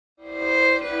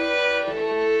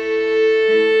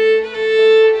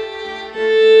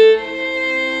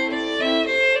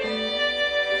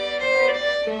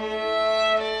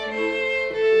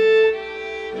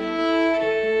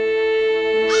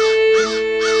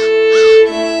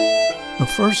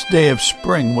first day of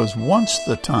spring was once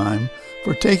the time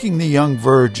for taking the young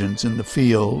virgins in the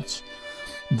fields,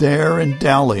 there in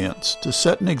dalliance, to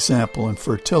set an example in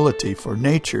fertility for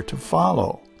nature to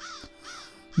follow.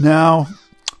 Now,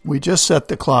 we just set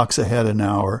the clocks ahead an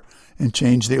hour and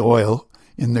change the oil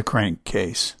in the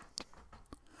crankcase.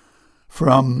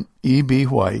 From E.B.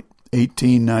 White,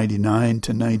 1899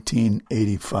 to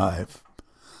 1985.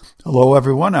 Hello,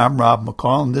 everyone. I'm Rob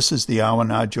McCall, and this is the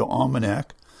Awanadjo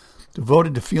Almanack,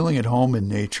 devoted to feeling at home in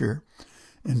nature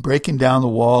and breaking down the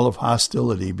wall of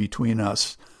hostility between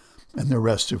us and the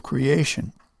rest of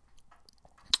creation.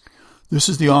 This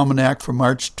is the Almanac for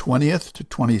March 20th to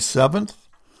 27th,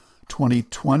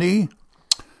 2020,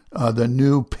 the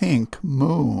new pink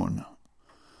moon.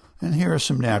 And here are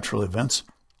some natural events.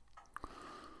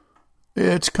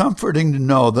 It's comforting to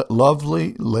know that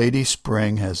lovely Lady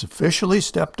Spring has officially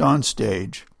stepped on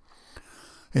stage,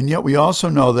 and yet we also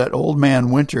know that Old Man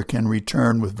Winter can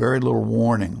return with very little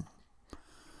warning.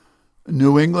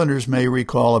 New Englanders may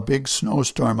recall a big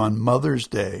snowstorm on Mother's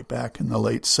Day back in the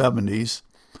late 70s.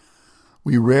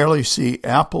 We rarely see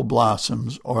apple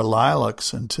blossoms or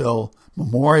lilacs until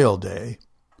Memorial Day.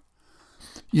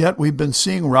 Yet we've been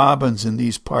seeing robins in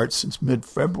these parts since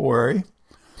mid-February,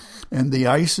 and the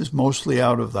ice is mostly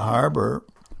out of the harbor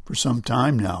for some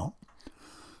time now.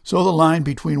 So the line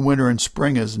between winter and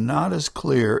spring is not as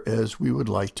clear as we would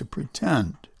like to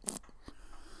pretend.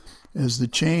 As the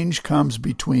change comes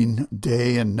between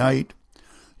day and night,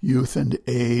 youth and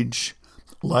age,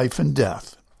 life and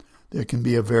death, there can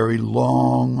be a very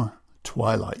long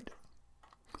twilight.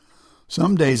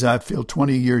 Some days I feel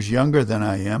 20 years younger than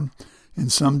I am,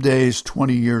 and some days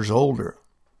 20 years older.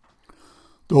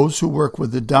 Those who work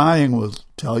with the dying will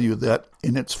tell you that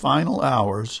in its final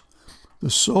hours,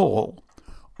 the soul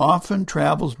often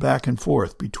travels back and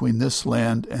forth between this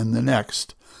land and the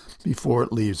next before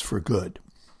it leaves for good.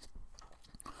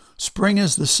 Spring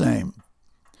is the same.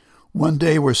 One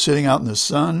day we're sitting out in the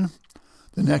sun,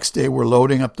 the next day we're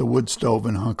loading up the wood stove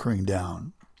and hunkering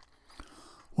down.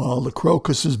 While the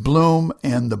crocuses bloom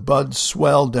and the buds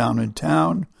swell down in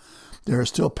town, there are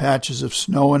still patches of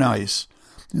snow and ice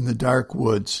in the dark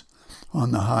woods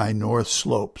on the high north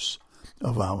slopes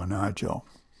of Awanadjo.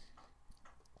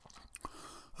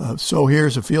 So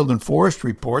here's a field and forest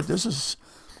report. This is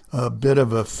a bit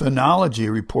of a phenology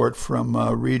report from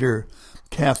reader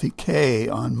Kathy Kay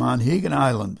on Monhegan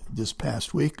Island this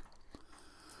past week.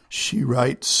 She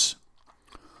writes,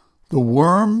 "The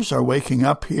worms are waking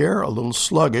up here a little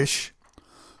sluggish,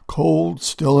 cold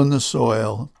still in the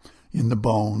soil, in the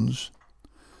bones.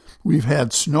 We've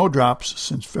had snowdrops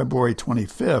since February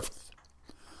 25th.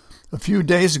 A few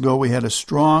days ago, we had a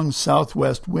strong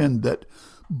southwest wind that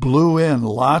blew in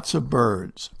lots of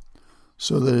birds,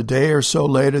 so that a day or so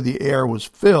later the air was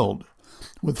filled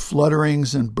with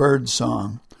flutterings and bird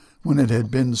song when it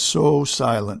had been so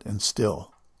silent and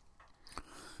still.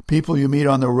 People you meet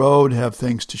on the road have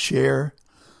things to share: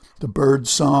 the bird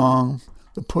song,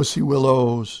 the pussy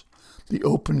willows, the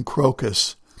open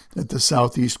crocus at the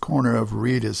southeast corner of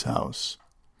Rita's house.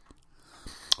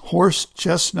 Horse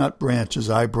chestnut branches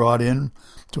I brought in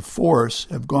to force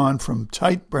have gone from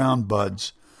tight brown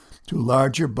buds to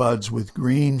larger buds with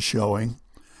green showing,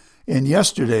 and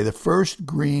yesterday the first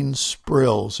green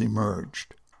sprills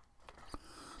emerged.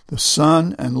 The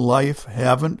sun and life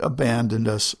haven't abandoned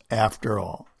us after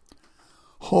all.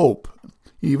 Hope,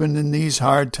 even in these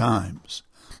hard times,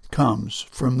 comes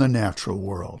from the natural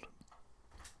world."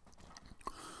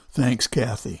 Thanks,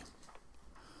 Kathy.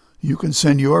 You can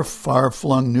send your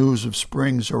far-flung news of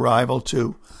spring's arrival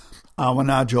to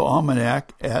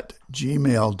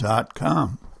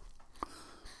awanadjoalmanac@gmail.com.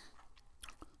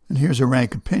 And here's a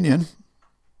rank opinion.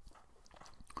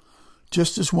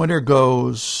 Just as winter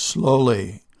goes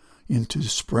slowly into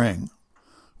spring,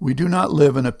 we do not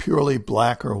live in a purely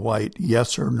black or white,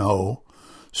 yes or no,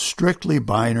 strictly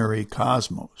binary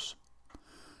cosmos.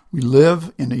 We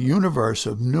live in a universe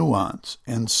of nuance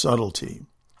and subtlety.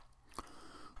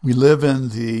 We live in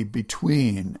the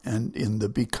between and in the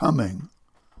becoming.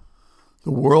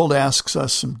 The world asks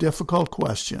us some difficult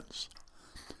questions,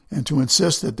 and to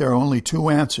insist that there are only two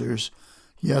answers,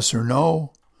 yes or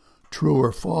no, true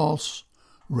or false,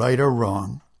 right or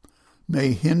wrong,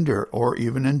 may hinder or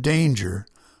even endanger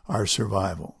our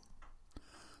survival.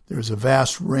 There's a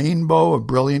vast rainbow of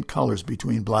brilliant colors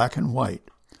between black and white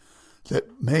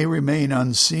that may remain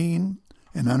unseen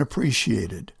and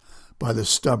unappreciated by the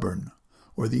stubborn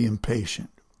or the impatient.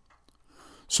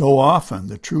 So often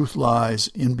the truth lies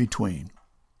in between.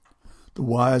 The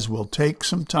wise will take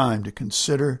some time to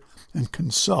consider and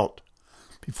consult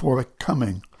before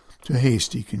coming to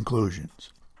hasty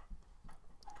conclusions.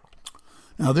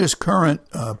 Now, this current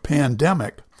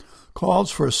pandemic calls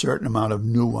for a certain amount of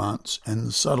nuance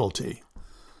and subtlety,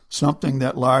 something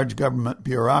that large government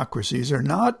bureaucracies are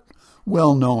not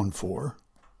well known for,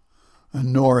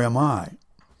 and nor am I.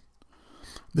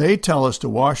 They tell us to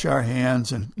wash our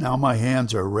hands, and now my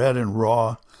hands are red and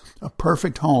raw, a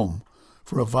perfect home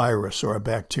for a virus or a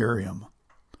bacterium.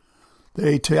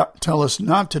 They tell us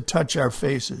not to touch our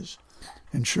faces,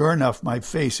 and sure enough, my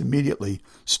face immediately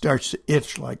starts to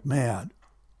itch like mad.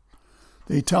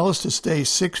 They tell us to stay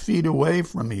 6 feet away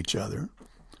from each other,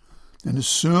 and as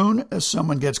soon as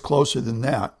someone gets closer than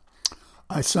that,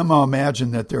 I somehow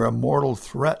imagine that they're a mortal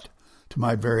threat to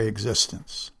my very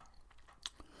existence.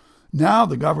 Now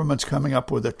the government's coming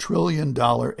up with $1 trillion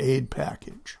aid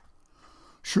package.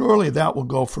 Surely that will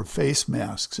go for face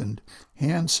masks and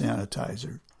hand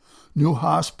sanitizer, new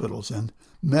hospitals and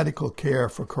medical care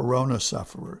for corona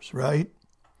sufferers, right?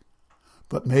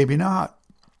 But maybe not.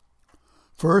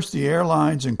 First, the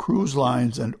airlines and cruise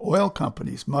lines and oil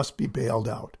companies must be bailed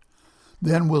out.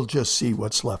 Then we'll just see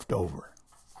what's left over.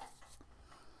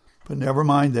 But never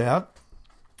mind that.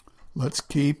 Let's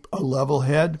keep a level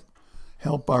head,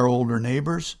 help our older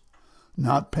neighbors,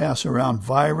 not pass around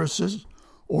viruses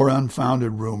or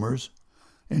unfounded rumors,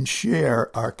 and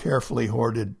share our carefully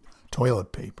hoarded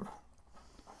toilet paper.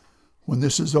 When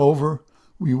this is over,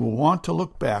 we will want to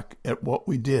look back at what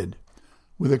we did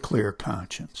with a clear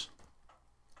conscience.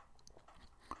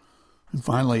 And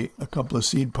finally, a couple of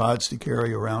seed pods to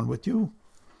carry around with you.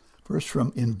 First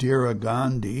from Indira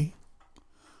Gandhi,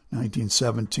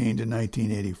 1917 to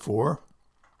 1984.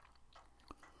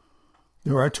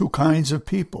 There are two kinds of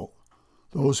people,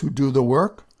 those who do the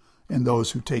work and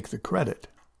those who take the credit.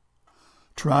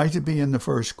 Try to be in the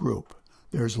first group.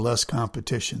 There's less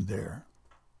competition there.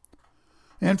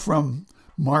 And from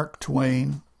Mark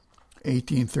Twain,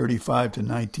 1835 to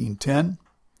 1910.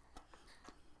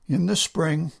 In the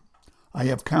spring, I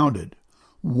have counted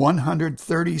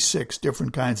 136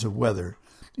 different kinds of weather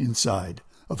inside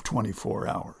of 24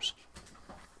 hours.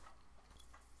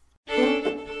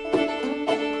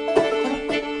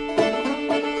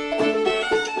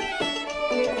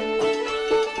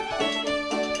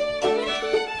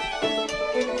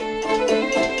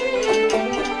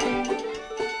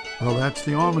 Well, that's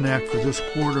the Almanack for this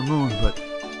quarter moon, but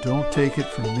don't take it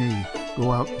from me.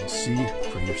 Go out and see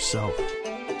for yourself.